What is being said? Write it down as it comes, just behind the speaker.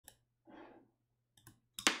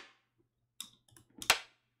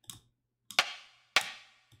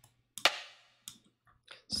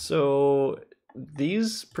So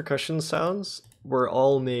these percussion sounds were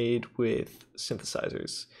all made with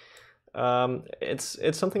synthesizers.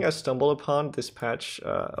 It's something I stumbled upon this patch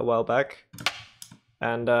a while back,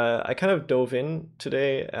 and I kind of dove in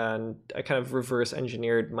today and I kind of reverse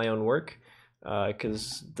engineered my own work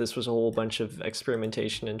because this was a whole bunch of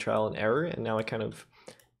experimentation and trial and error, and now I kind of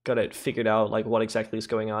got it figured out, like what exactly is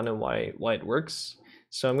going on and why it works.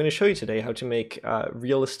 So I'm going to show you today how to make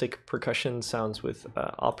realistic percussion sounds with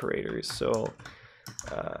operators. So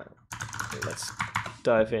let's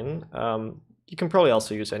dive in. You can probably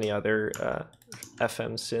also use any other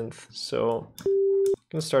FM synth. So I'm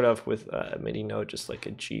going to start off with a MIDI note, just like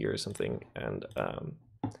a G or something. And I'm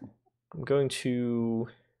going to,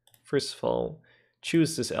 first of all,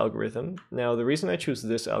 choose this algorithm. Now, the reason I choose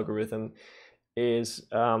this algorithm is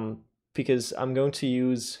because I'm going to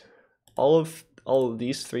use all of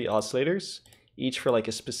these three oscillators, each for like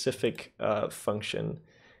a specific function.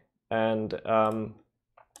 And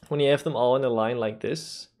when you have them all in a line like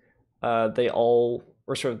this, they all,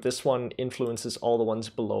 or sort of this one influences all the ones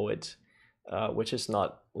below it, which is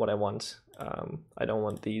not what I want. I don't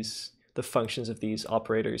want the functions of these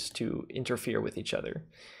operators to interfere with each other.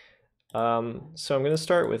 So I'm going to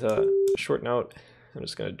start with a short note. I'm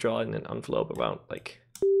just going to draw in an envelope about like,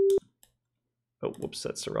 oh, whoops,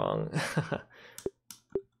 that's wrong.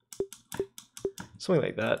 Something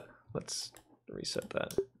like that. Let's reset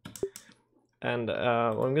that. And what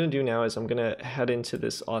I'm going to do now is I'm going to head into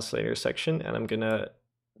this oscillator section and I'm going to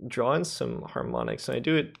draw in some harmonics. And I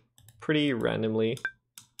do it pretty randomly.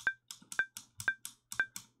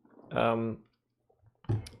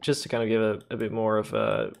 Just to kind of give a bit more of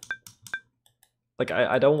a, like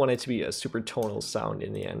I don't want it to be a super tonal sound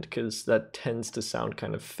in the end, because that tends to sound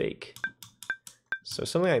kind of fake. So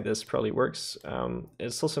something like this probably works.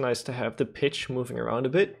 It's also nice to have the pitch moving around a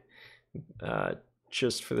bit,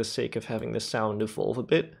 just for the sake of having the sound evolve a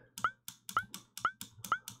bit.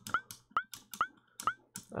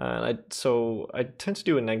 So I tend to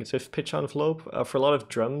do a negative pitch envelope. For a lot of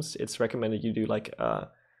drums, it's recommended you do like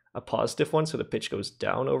a positive one, so the pitch goes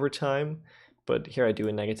down over time. But here I do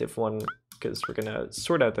a negative one because we're gonna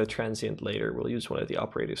sort out the transient later. We'll use one of the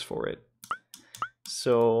operators for it.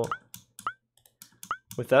 So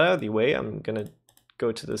with that out of the way, I'm gonna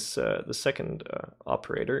go to this the second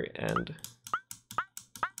operator and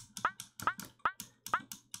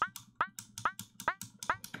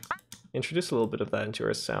introduce a little bit of that into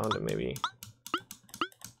our sound and maybe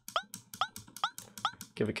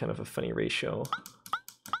give it kind of a funny ratio.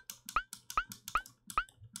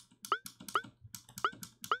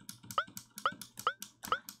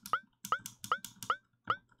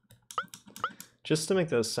 Just to make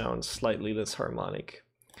those sound slightly less harmonic.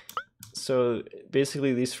 So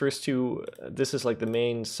basically these first two, this is like the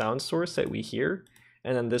main sound source that we hear,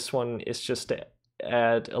 and then this one is just to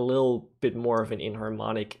add a little bit more of an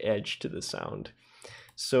inharmonic edge to the sound.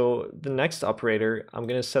 So the next operator, I'm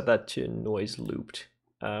going to set that to noise looped.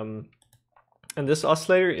 And this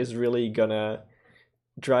oscillator is really gonna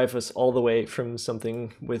drive us all the way from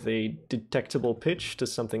something with a detectable pitch to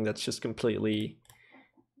something that's just completely,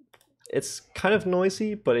 it's kind of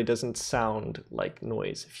noisy, but it doesn't sound like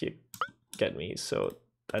noise, if you get me. So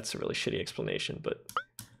that's a really shitty explanation, but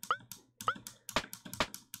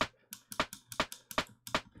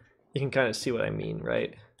you can kind of see what I mean,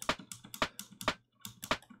 right?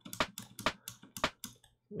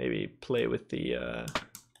 Maybe play with the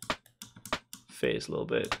phase a little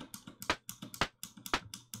bit.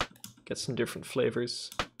 Get some different flavors.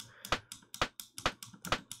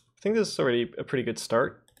 I think this is already a pretty good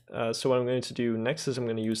start. So what I'm going to do next is I'm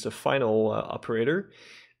going to use the final operator,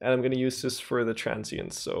 and I'm going to use this for the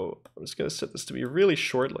transients. So I'm just going to set this to be really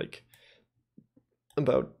short, like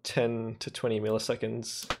about 10 to 20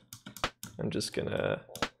 milliseconds. I'm just going to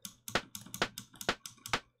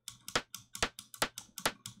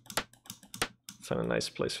find a nice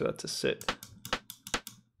place for that to sit.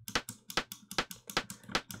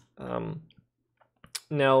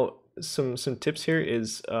 Now, some tips here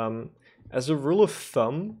is, as a rule of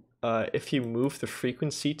thumb, if you move the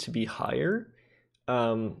frequency to be higher,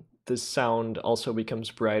 the sound also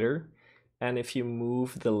becomes brighter. And if you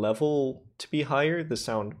move the level to be higher, the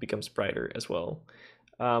sound becomes brighter as well.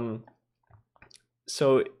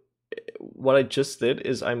 So what I just did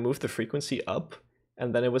is I moved the frequency up,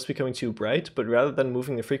 and then it was becoming too bright, but rather than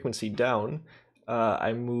moving the frequency down,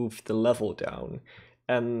 I moved the level down.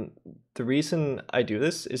 And the reason I do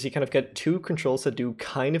this is you kind of get two controls that do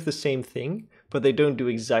kind of the same thing, but they don't do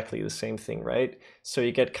exactly the same thing, right? So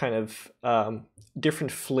you get kind of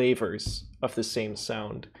different flavors of the same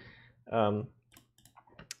sound.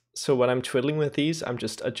 So when I'm twiddling with these, I'm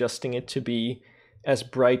just adjusting it to be as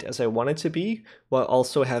bright as I want it to be, while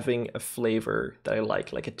also having a flavor that I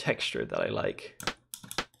like a texture that I like.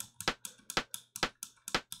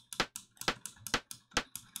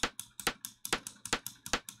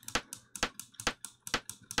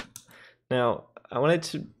 Now, I want it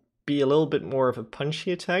to be a little bit more of a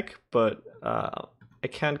punchy attack, but I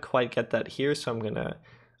can't quite get that here, so I'm gonna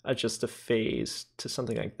adjust the phase to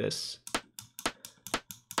something like this.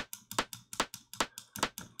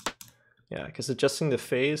 Yeah, because adjusting the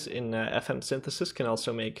phase in FM synthesis can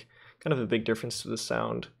also make kind of a big difference to the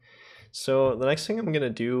sound. So the next thing I'm gonna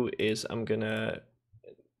do is I'm gonna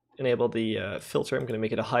enable the filter. I'm gonna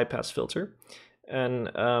make it a high pass filter. And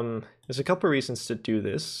there's a couple of reasons to do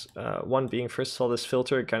this. One being, first of all, this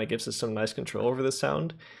filter kind of gives us some nice control over the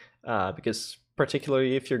sound, because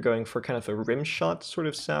particularly if you're going for kind of a rim shot sort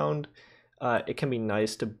of sound, it can be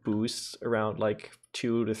nice to boost around like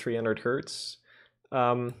 200 to 300 hertz.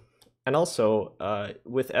 And also,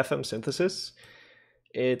 with FM synthesis,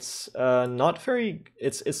 it's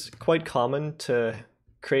it's quite common to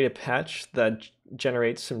create a patch that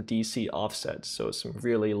generates some DC offsets, so some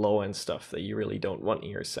really low end stuff that you really don't want in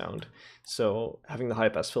your sound. So having the high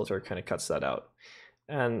pass filter kind of cuts that out.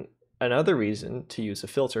 And another reason to use a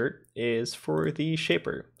filter is for the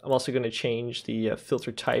shaper. I'm also going to change the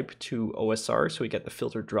filter type to OSR, so we get the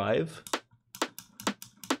filter drive.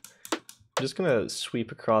 I'm just going to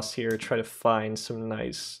sweep across here, try to find some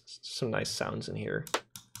nice sounds in here.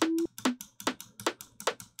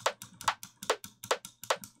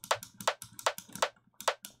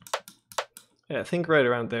 Yeah, I think right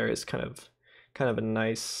around there is kind of a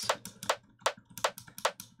nice,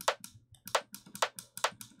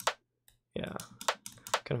 yeah,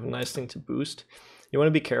 kind of a nice thing to boost. You want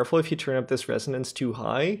to be careful if you turn up this resonance too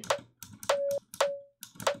high.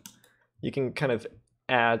 You can kind of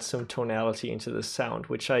add some tonality into the sound,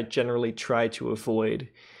 which I generally try to avoid,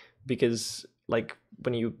 because like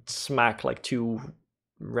when you smack like two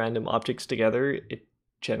random objects together, it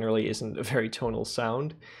generally isn't a very tonal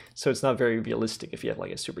sound, so it's not very realistic if you have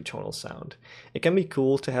like a super tonal sound. It can be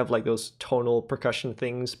cool to have like those tonal percussion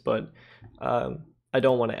things, but I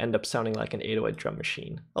don't want to end up sounding like an 808 drum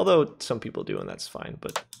machine, although some people do, and that's fine,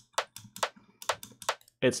 but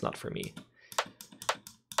it's not for me.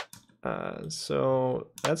 So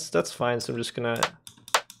that's fine. So I'm just gonna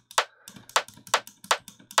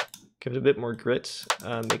give it a bit more grit,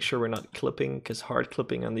 make sure we're not clipping, because hard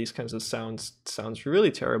clipping on these kinds of sounds sounds really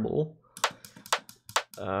terrible.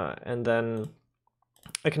 And then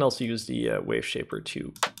I can also use the wave shaper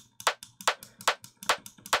to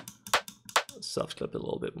soft clip it a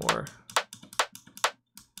little bit more.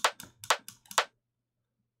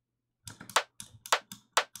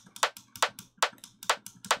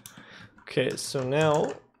 Okay, so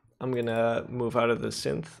now I'm gonna move out of the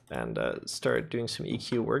synth and start doing some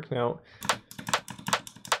EQ work. Now,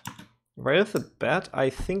 right off the bat, I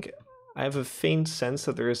think I have a faint sense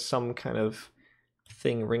that there is some kind of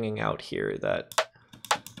thing ringing out here that...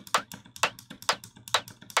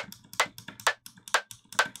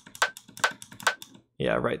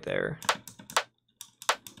 Yeah, right there.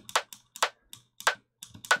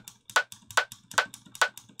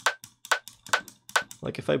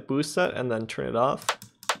 Like if I boost that and then turn it off,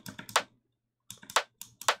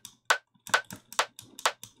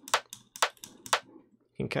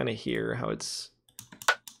 you can kind of hear how it's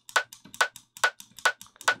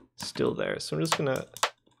still there. So I'm just gonna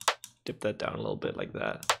dip that down a little bit like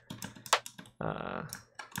that.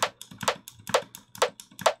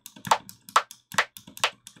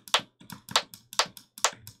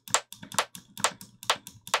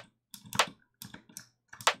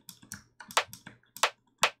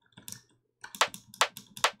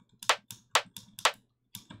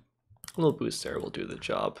 A little boost there will do the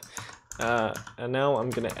job. And now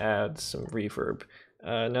I'm going to add some reverb.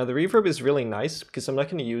 Now the reverb is really nice because I'm not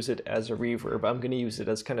going to use it as a reverb. I'm going to use it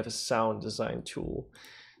as kind of a sound design tool.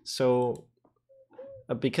 So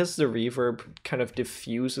because the reverb kind of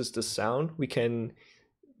diffuses the sound, we can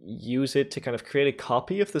use it to kind of create a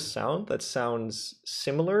copy of the sound that sounds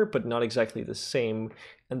similar but not exactly the same.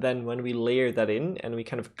 And then when we layer that in and we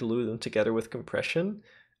kind of glue them together with compression,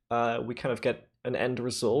 we kind of get an end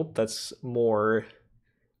result that's more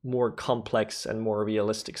complex and more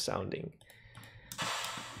realistic sounding.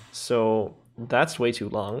 So that's way too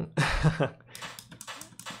long.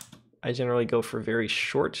 I generally go for very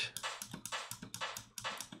short.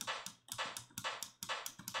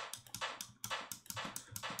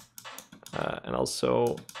 And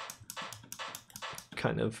also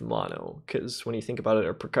kind of mono, because when you think about it,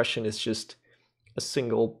 our percussion is just a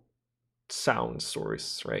single sound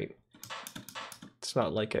source, right? It's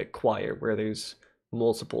not like a choir where there's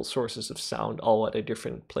multiple sources of sound all at a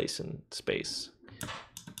different place in space.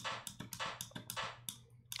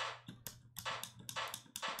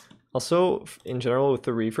 Also, in general with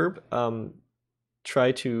the reverb,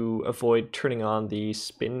 try to avoid turning on the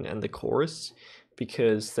spin and the chorus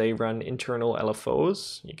because they run internal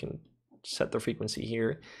LFOs. You can set the frequency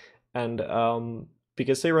here. And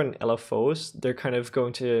because they run LFOs, they're kind of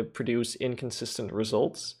going to produce inconsistent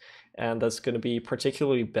results. And that's going to be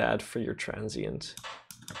particularly bad for your transient.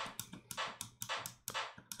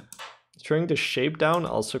 Turning the shape down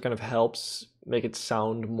also kind of helps make it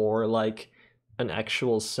sound more like an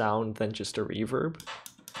actual sound than just a reverb.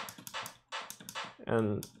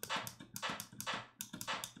 And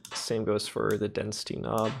same goes for the density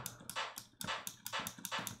knob.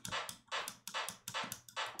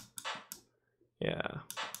 Yeah,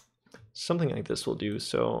 something like this will do.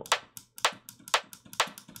 So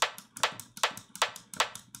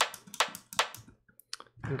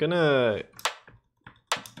I'm gonna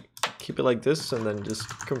keep it like this and then just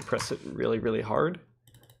compress it really, really hard.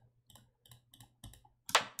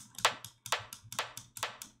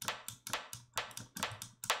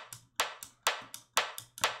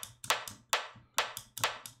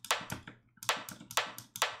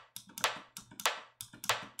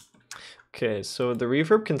 Okay, so the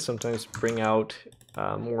reverb can sometimes bring out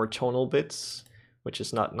more tonal bits, which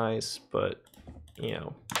is not nice, but you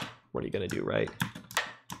know, what are you gonna do, right?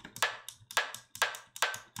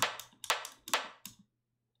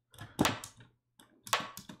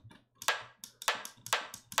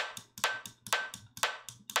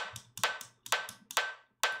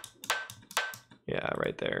 Yeah,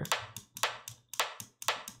 right there.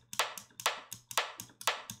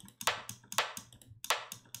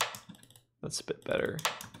 That's a bit better.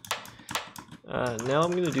 Now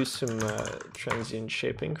I'm going to do some transient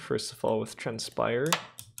shaping, first of all with Transpire.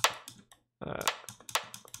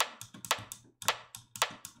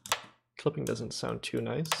 Clipping doesn't sound too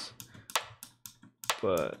nice,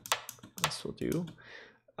 but this will do.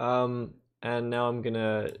 And now I'm going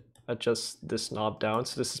to adjust this knob down.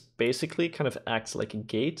 So this basically kind of acts like a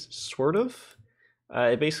gate, sort of.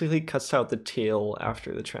 It basically cuts out the tail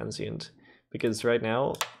after the transient, because right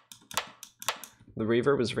now the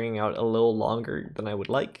reverb is ringing out a little longer than I would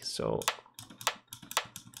like, so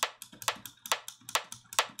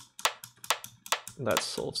that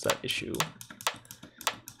solves that issue.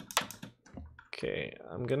 Okay,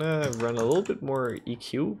 I'm gonna run a little bit more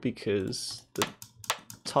EQ because the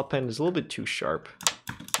top end is a little bit too sharp.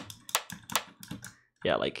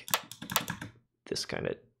 Yeah, like this kind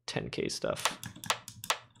of 10K stuff.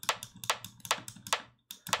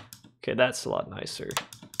 Okay, that's a lot nicer.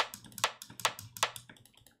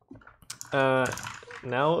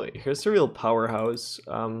 Now here's the real powerhouse.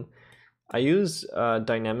 I use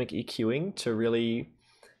dynamic EQing to really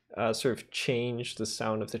sort of change the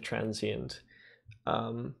sound of the transient.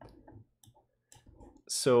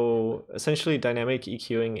 So essentially dynamic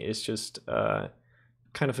EQing is just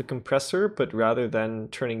kind of a compressor, but rather than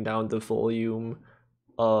turning down the volume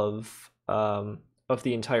of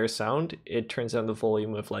the entire sound, it turns down the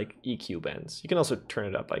volume of like EQ bands. You can also turn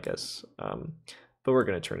it up, I guess, but we're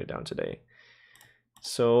going to turn it down today.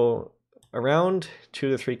 So around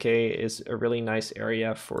 2 to 3K is a really nice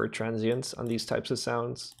area for transients on these types of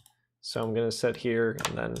sounds. So I'm going to set here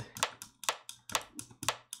and then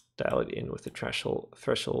dial it in with the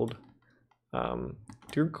threshold.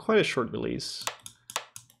 Do quite a short release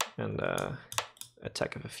and a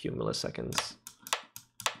tech of a few milliseconds.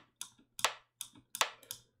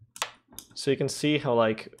 So you can see how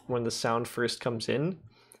like when the sound first comes in,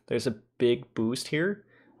 there's a big boost here,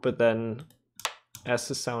 but then as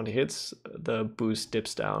the sound hits, the boost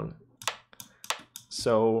dips down.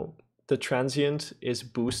 So the transient is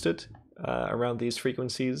boosted around these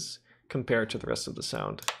frequencies compared to the rest of the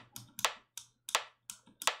sound.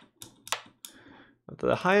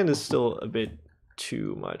 The high end is still a bit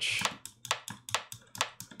too much.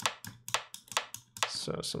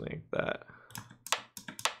 So something like that.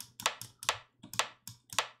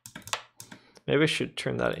 Maybe I should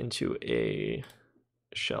turn that into a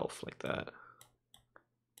shelf like that.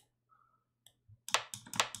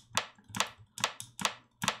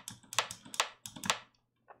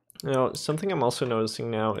 Now, something I'm also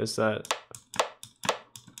noticing now is that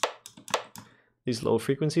these low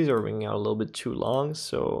frequencies are ringing out a little bit too long,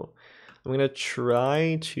 so I'm going to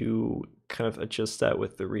try to kind of adjust that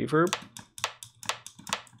with the reverb.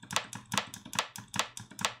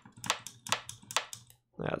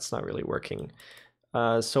 That's not really working.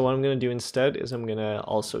 So what I'm going to do instead is I'm going to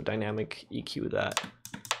also dynamic EQ that.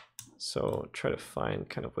 So try to find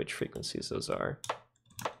kind of which frequencies those are.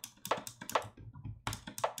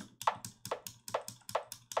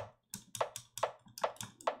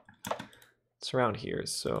 It's around here,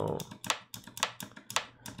 so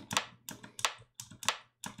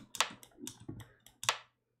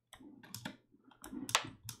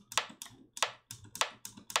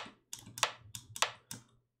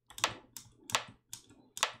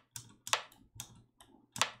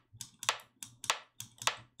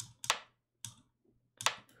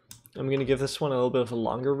I'm going to give this one a little bit of a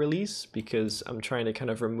longer release because I'm trying to kind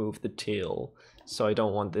of remove the tail, so I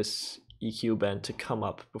don't want this EQ bend to come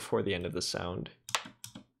up before the end of the sound.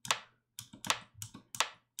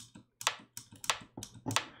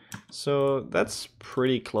 So that's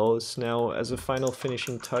pretty close. Now, as a final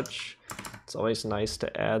finishing touch, it's always nice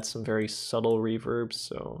to add some very subtle reverb,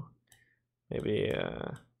 so maybe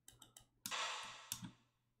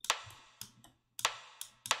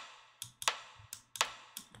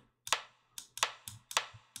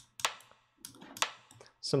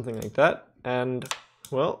something like that. And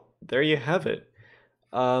well, there you have it.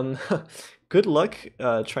 Good luck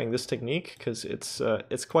trying this technique, because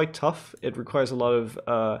it's quite tough. It requires a lot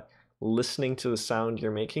of listening to the sound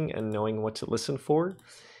you're making and knowing what to listen for,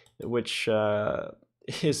 which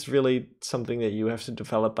is really something that you have to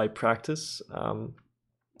develop by practice.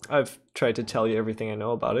 I've tried to tell you everything I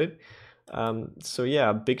know about it. So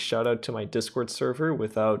yeah, big shout out to my Discord server.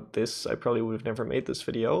 Without this, I probably would have never made this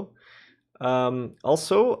video.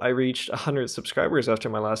 Also, I reached 100 subscribers after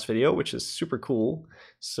my last video, which is super cool.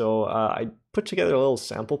 So I put together a little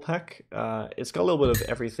sample pack. It's got a little bit of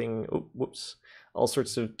everything. Oh, whoops. All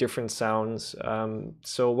sorts of different sounds.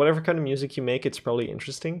 So whatever kind of music you make, it's probably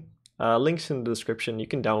interesting. Links in the description. You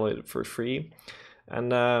can download it for free.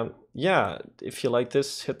 And yeah, if you like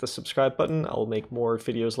this, hit the subscribe button. I'll make more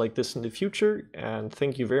videos like this in the future. And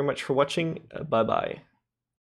thank you very much for watching. Bye-bye.